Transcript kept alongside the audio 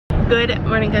Good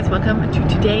morning, guys. Welcome to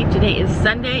today. Today is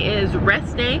Sunday, is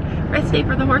rest day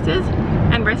for the horses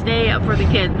and rest day for the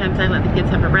kids. Sometimes I let the kids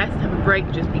have a rest, have a break,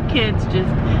 just be kids, just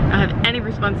not have any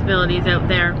responsibilities out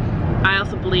there. I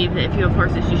also believe that if you have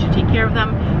horses, you should take care of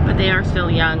them, but they are still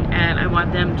young, and I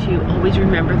want them to always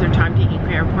remember their time taking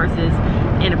care of horses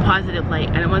in a positive light,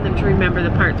 and I want them to remember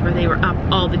the parts where they were up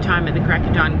all the time at the crack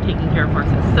of dawn taking care of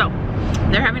horses. So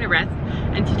they're having a rest,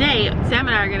 and today Sam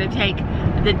and I are going to take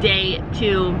the day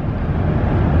to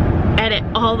edit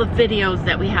all the videos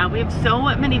that we have. We have so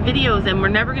many videos and we're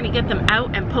never going to get them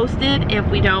out and posted if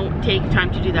we don't take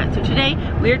time to do that. So today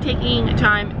we are taking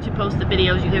time to post the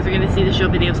videos. You guys are going to see the show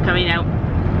videos coming out,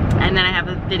 and then I have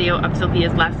a video of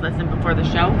Sophia's last lesson before the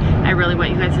show. I really want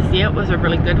you guys to see it. It was a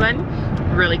really good one,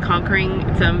 really conquering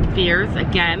some fears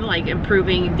again, like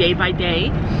improving day by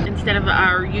day. Instead of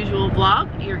our usual vlog,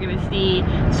 you're going to see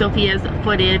Sophia's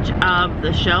footage of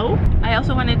the show. I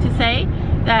also wanted to say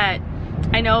that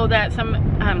I know that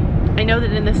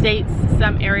in the States,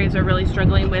 some areas are really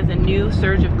struggling with a new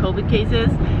surge of COVID cases.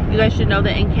 You guys should know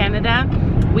that in Canada,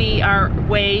 we are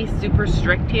way super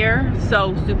strict here,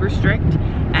 so super strict,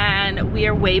 and we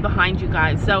are way behind you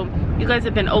guys. So you guys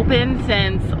have been open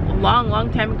since a long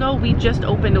time ago. We just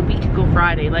opened a week ago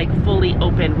Friday, like fully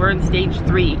open. We're in stage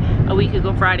 3 a week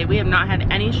ago Friday. We have not had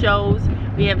any shows.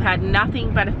 We have had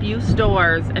nothing but a few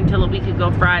stores until a week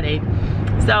ago Friday.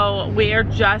 So we're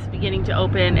just beginning to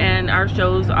open, and our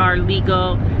shows are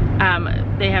legal.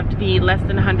 They have to be less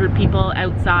than 100 people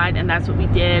outside, and that's what we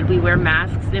did. We wear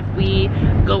masks if we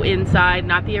go inside,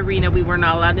 not the arena. We were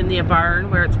not allowed in the barn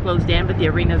where it's closed in, but the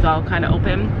arena's all kind of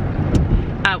open.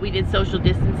 We did social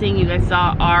distancing. You guys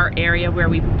saw our area where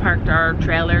we parked our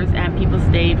trailers, and people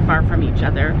stayed far from each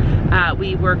other.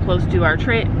 We were close to our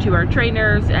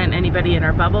trainers and anybody in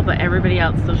our bubble, but everybody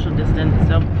else social distance.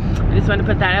 So I just want to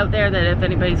put that out there, that if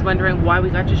anybody's wondering why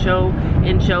we got to show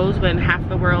in shows when half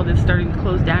the world is starting to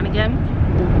close down again,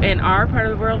 in our part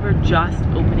of the world, we're just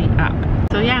opening up.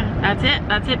 So yeah, that's it.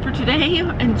 That's it for today.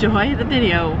 Enjoy the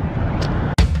video.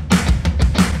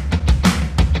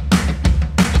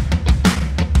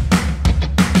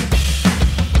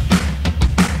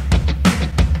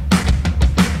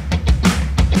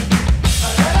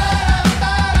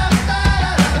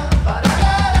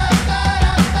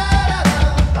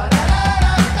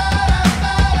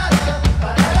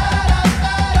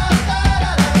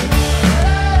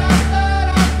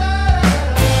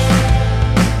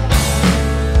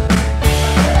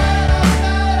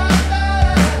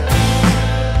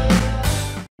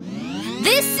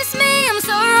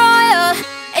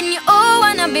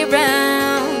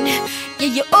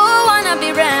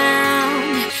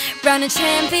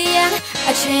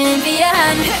 A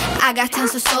champion. I got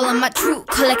tons of soul on my true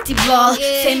collectible.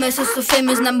 Famous, oh so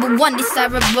famous, #1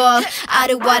 desirable. I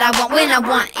do what I want, when I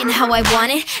want, and how I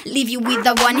want it. Leave you with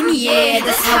the one, and yeah,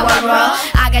 that's how I roll.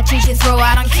 I got change to throw,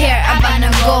 I don't care about no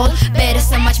gold. Better,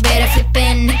 so much better,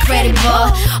 flipping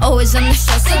incredible. Always on the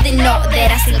show, so they know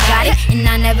that I still got it, and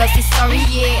I never feel sorry,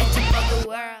 yeah, to the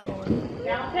world.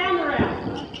 Down the rail.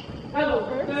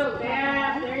 Go,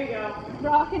 yeah, there you go.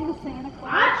 Rocking the Santa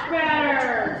Claus. Much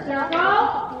better.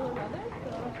 Circle.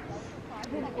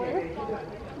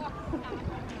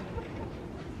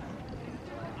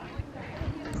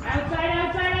 Outside.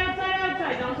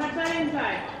 Don't touch that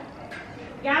inside.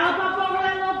 Gallop up over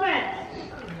that little fence.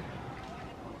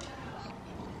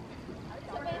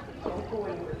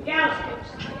 Gallop.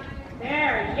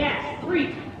 There, yes.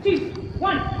 3, 2,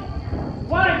 1.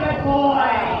 What a good boy.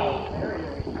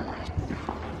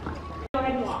 Go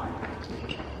ahead and walk.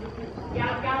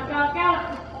 Gallop.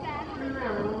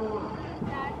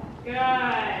 Good.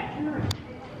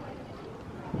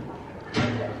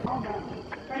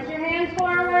 Press your hands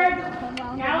forward.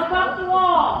 Gallop up the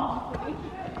wall.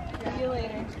 See you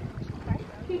later.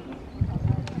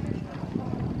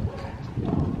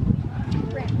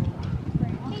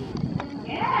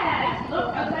 Yes. Look,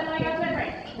 outside leg, outside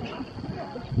right.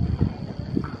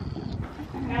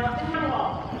 Gallop into the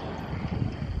wall.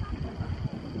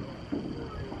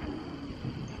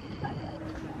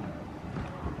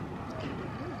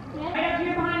 Right up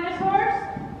here behind this horse,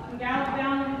 and gallop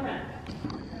down in the fence.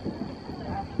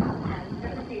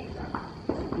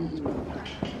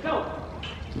 Go.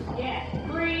 Yeah.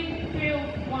 3, 2,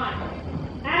 1.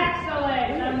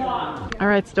 Excellent. And walk. All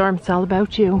right, Storm, it's all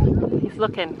about you. He's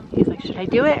looking. He's like, should I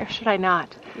do it or should I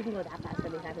not? You can go that fast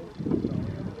if we haven't.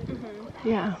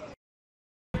 Yeah.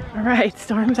 All right,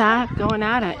 Storm's going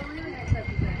at it.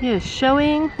 He is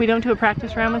showing. We don't do a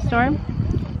practice round with Storm.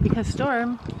 Because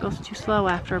Storm goes too slow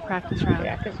after a practice round.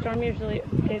 Yeah, because Storm usually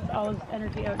gets all his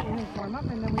energy out in and warm up,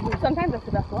 and then we do. Sometimes that's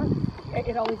the best one.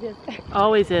 It always is.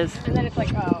 Always is. And then it's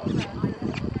like, oh.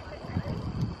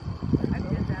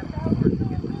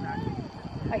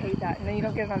 I hate that. And then you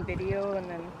don't get it on video, and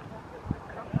then.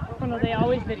 Oh no, they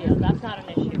always video. That's not an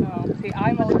issue. Oh, see,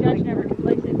 I'm always the judge never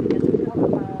complains it because it's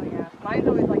oh yeah. Mine's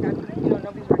always like,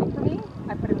 nobody's ready for me.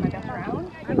 I put in my best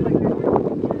round. I'm like,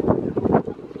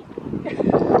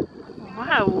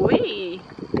 wow-wee.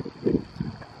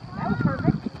 that was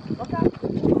perfect. Look up.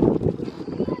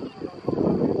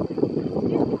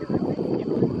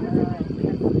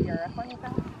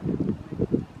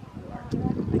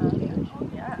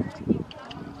 Yeah.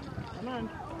 Come on.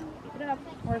 Keep it up.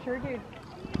 Where's her dude?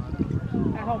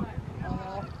 At home. Oh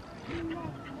no.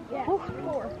 Yeah. 4,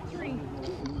 3,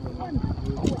 1.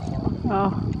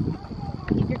 Oh.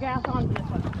 Keep your gas on for this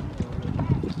one.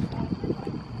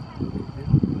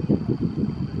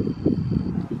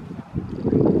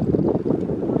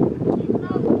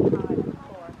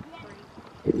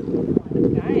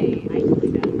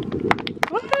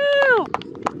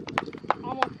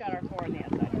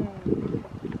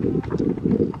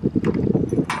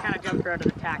 Out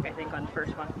of the tack, I think, on the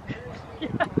first one. Yeah,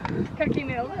 kind of came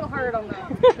in a little hard on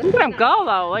that. Look at him go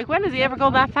though. Like, when does he ever go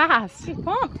that fast? He's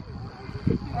pumped.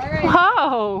 All right.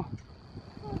 Whoa!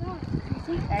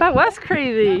 That was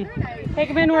crazy. Take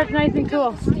him in where it's nice and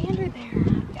cool. Standard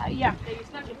there. Yeah.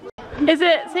 Is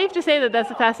it safe to say that that's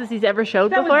the fastest he's ever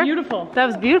showed That before? was beautiful. That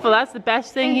was beautiful. That's the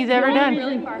best thing he's ever done.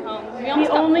 Really far home.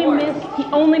 He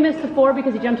only missed the 4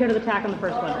 because he jumped out of the tack on the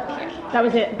first one. That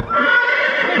was it.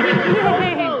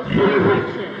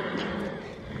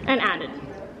 And added.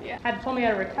 Yeah. Had pulled me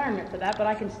out of retirement for that, but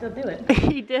I can still do it.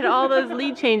 He did all those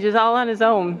lead changes all on his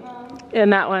own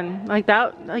in that one. Like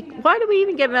that, like, why do we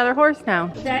even get another horse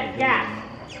now? Set, gas.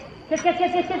 Kiss.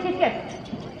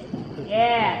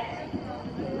 Yeah.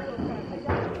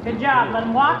 Good job. Let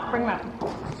him walk. Bring him up.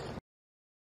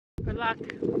 Good luck.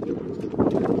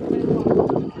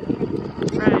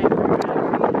 Right.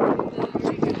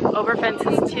 Over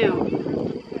fences too.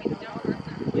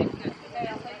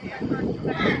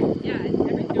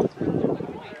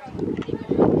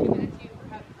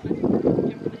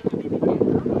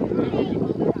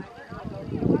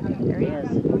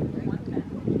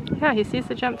 Yeah, he sees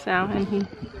the jumps now, and he 2,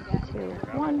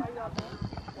 1.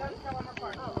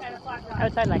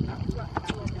 Outside leg.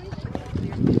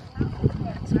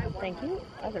 Thank you.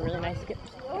 That was a really nice skip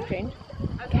change.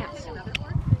 Gas. 5, 4,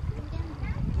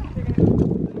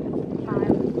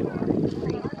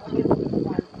 3, 2,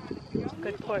 1.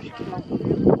 Good push. Come on.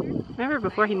 Remember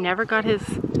before he never got his.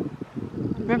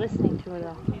 Listening to it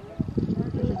though,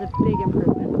 which is a big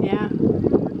improvement. Yeah.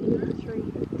 3,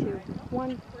 2,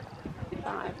 1.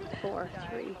 5, 4,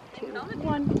 3, 2,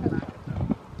 1.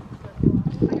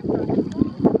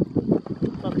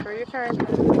 Look for your turn.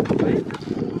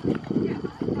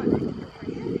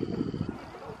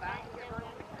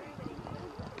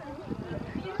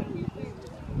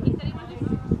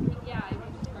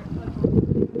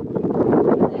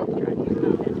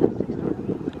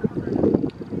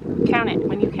 Count it.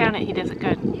 When you count it, he does it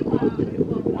good. 4,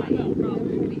 3,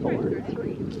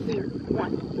 2,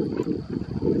 1.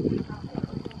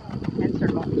 And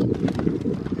circle.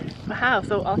 Wow,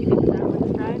 so all he did was that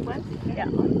one stride once? Yeah,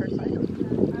 on the first side.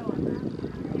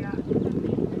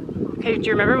 Okay, do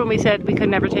you remember when we said we could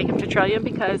never take him to Trillium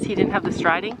because he didn't have the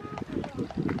striding?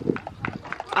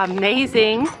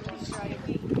 Amazing.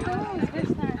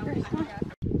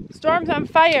 Storm's on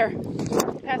fire.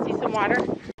 Pass you some water.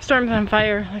 Storm's on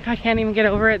fire. Like, I can't even get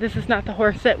over it. This is not the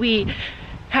horse that we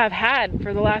have had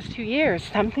for the last 2 years.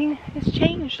 Something has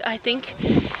changed, I think.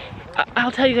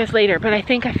 I'll tell you guys later, but I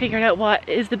think I figured out what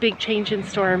is the big change in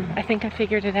Storm. I think I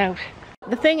figured it out.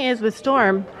 The thing is with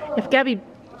Storm, if Gabby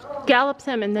gallops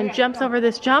him and then jumps over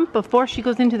this jump before she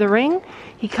goes into the ring,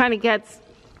 he kind of gets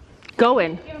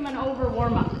going. Give him an over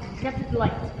warm up. Get it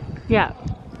light. Yeah.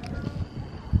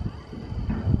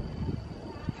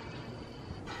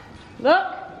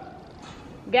 Look.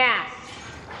 Gas.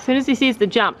 As soon as he sees the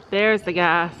jump, there's the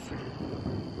gas.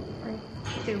 3,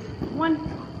 2, 1.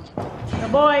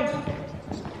 Good boy.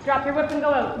 Drop your whip and go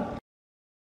out.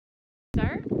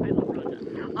 Start? I love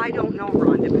Rhonda. I don't know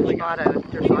Rhonda, but she got a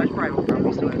dressage bridle from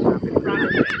me, so I was happy with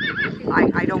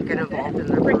her. I don't get involved in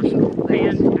their personal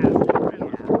things.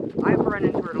 Yeah. I've run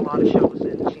into her at a lot of shows,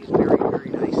 and she's very, very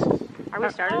nice. Are we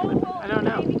started? I don't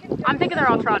know. I'm thinking they're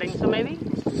all trotting, so maybe.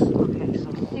 Okay,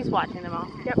 so He's watching them all.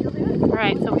 Yep.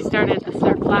 Alright, so we started. This is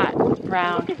our flat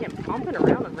round. Look at him pumping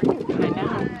around the ring. I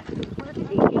know.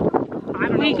 I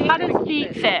don't know. We got his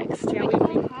feet fixed. Yeah,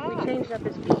 we changed up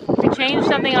his feet. We changed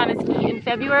something on his feet in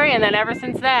February, and then ever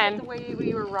since then. The way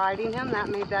we were riding him, that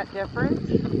made that difference.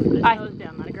 I Nose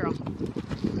down, not a girl.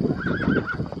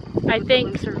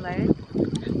 think. Looser leg.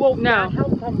 Well, No. that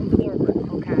helps him forward.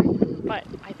 Okay. But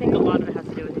I think a lot of it has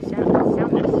to do with his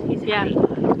soundness. He's Yeah. heavy.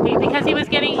 Because he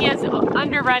has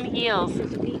underrun heels.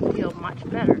 His feet feel much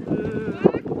better.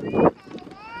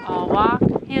 I'll walk.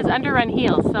 He has underrun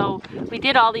heels, so we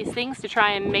did all these things to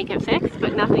try and make it fix,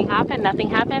 but nothing happened,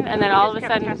 and then all of a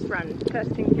Just kept sudden,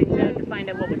 testing things out to find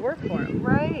out what would work for him.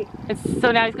 Right.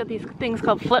 so now he's got these things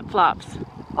called flip-flops.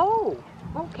 Oh,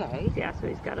 okay. Yeah, so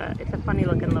he's got it's a funny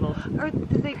looking little Or do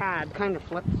they pad. kind of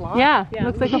flip-flop? Yeah, Yeah,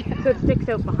 looks like a, so it sticks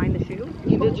out behind the shoe.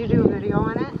 Did you do a video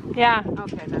on it? yeah,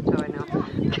 Okay, that's how I know.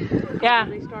 yeah.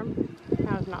 Storm.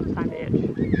 Now's not the time to itch.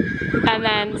 And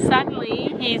then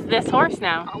suddenly he's this horse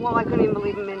now. Well, I couldn't even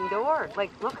believe him indoors. Like,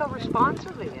 look how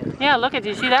responsive he is. Yeah, look at, did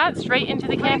you see that? Straight into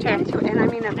the canter. And I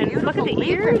mean, a beautiful look at the leap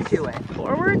ears. into it.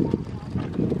 Forward.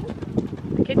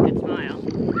 The kid could smile.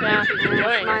 Yeah, She's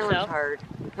enjoying Smiling's herself. hard.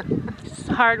 it's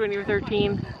hard when you're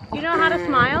 13. You know how to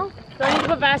smile? Do I need to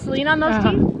put Vaseline on those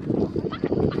teeth?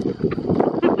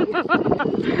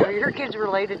 Are your kids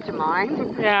related to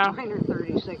mine? Yeah. Mine are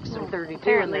 36 and 32, and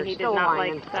Apparently they're he did still not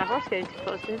whining. like that horse getting too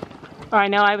close to him. Oh, I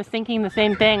know, I was thinking the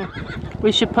same thing.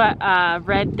 We should put a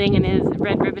red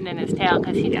ribbon in his tail,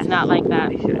 because he does not like that.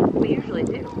 We should. We usually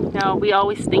do. No, we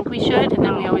always think we should, and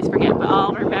then we always forget, but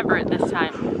I'll remember it this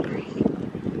time.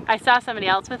 I saw somebody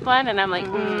else with one, and I'm like,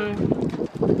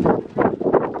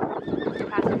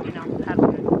 Passive, you know,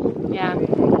 passive. yeah.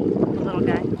 The little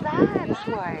guy. That's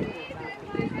why.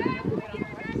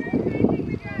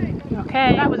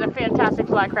 Okay. That was a fantastic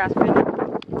fly cross, Brandon.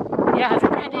 Yes,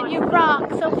 Brandon, you rock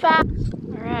so fast.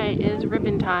 All right, it is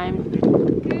ribbon time.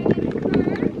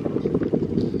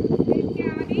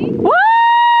 Woo!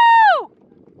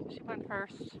 She went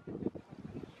first.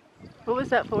 What was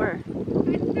that for?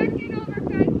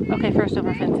 Okay, first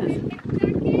over fences.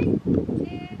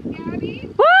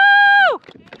 Woo!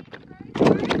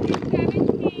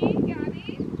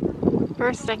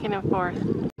 First, second, and fourth.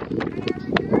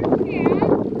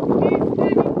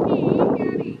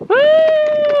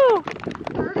 Woo!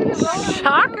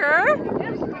 Shocker!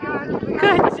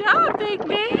 Good job, big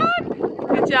man!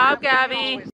 Good job,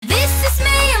 Gabby. This is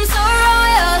me, I'm so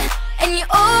royal, and you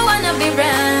all wanna be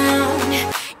round.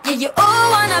 Yeah, you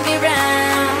all wanna be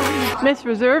round. Miss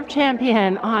Reserve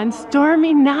Champion on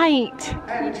stormy night.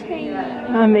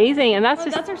 Amazing, and that's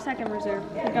just. That's our second reserve.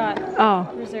 We got Oh.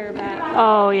 reserve at.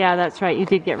 Oh, yeah, that's right. You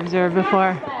did get reserve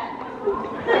before.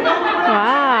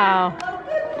 Wow.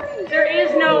 There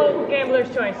is no gambler's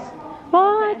choice.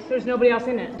 What? There's nobody else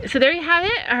in it. So there you have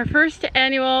it, our first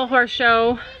annual horse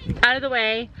show out of the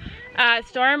way.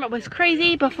 Storm was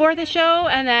crazy before the show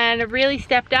and then really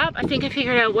stepped up. I think I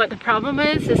figured out what the problem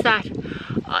is that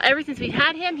ever since we've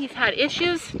had him, he's had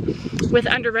issues with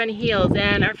underrun heels,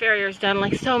 and our farrier's done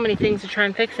like so many things to try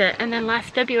and fix it. And then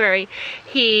last February,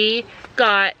 he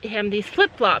got him these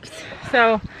flip-flops.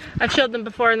 So I've showed them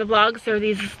before in the vlogs. They're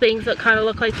these things that kind of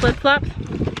look like flip-flops.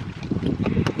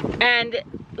 And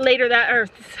later that, or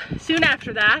soon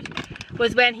after that,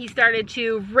 was when he started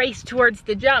to race towards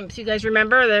the jumps. You guys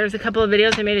remember there's a couple of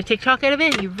videos I made a TikTok out of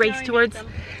it. He raced towards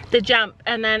the jump,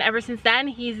 and then ever since then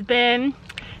he's been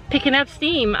picking up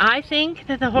steam. I think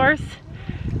that the horse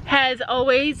has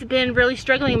always been really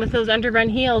struggling with those underrun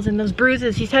heels and those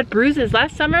bruises. He's had bruises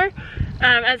last summer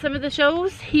at some of the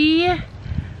shows.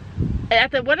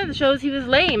 One of the shows he was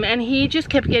lame, and he just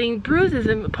kept getting bruises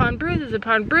upon bruises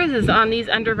upon bruises on these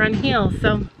underrun heels.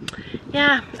 So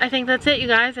yeah, I think that's it, you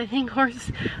guys. I think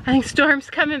Storm's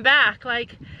coming back.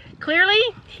 Like, clearly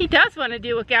he does want to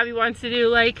do what Gabby wants to do.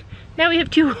 Like, now we have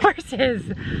 2 horses.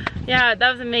 Yeah,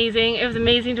 that was amazing. It was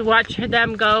amazing to watch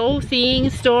them go, seeing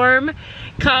Storm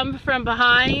come from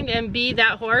behind and be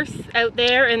that horse out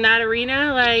there in that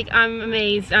arena. Like, I'm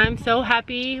amazed. I'm so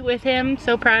happy with him,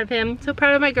 so proud of him, so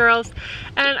proud of my girls.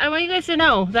 And I want you guys to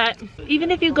know that even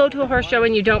if you go to a horse show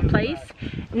and you don't place,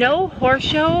 no horse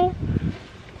show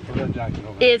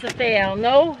is a fail.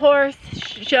 No horse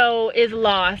show is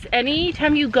lost.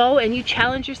 Anytime you go and you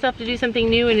challenge yourself to do something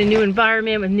new in a new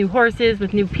environment with new horses,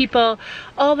 with new people,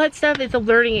 all that stuff is a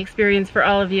learning experience for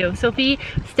all of you. Sophie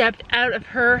stepped out of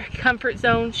her comfort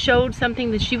zone, showed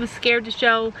something that she was scared to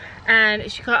show,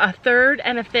 and she got a 3rd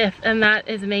and a 5th, and that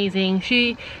is amazing.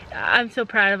 I'm so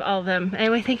proud of all of them.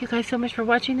 Anyway, thank you guys so much for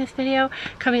watching this video,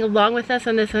 coming along with us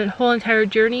on this whole entire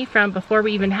journey from before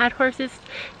we even had horses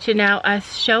to now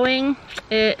us showing.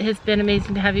 It has been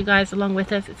amazing to have you guys along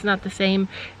with us. It's not the same.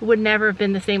 It would never have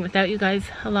been the same without you guys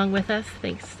along with us.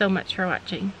 Thanks so much for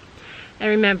watching. And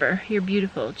remember, you're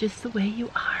beautiful just the way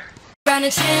you are. crowned a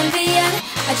champion,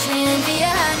 a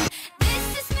champion. This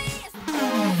is me.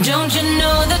 Don't you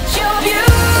know that you're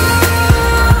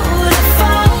beautiful,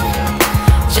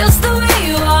 just the way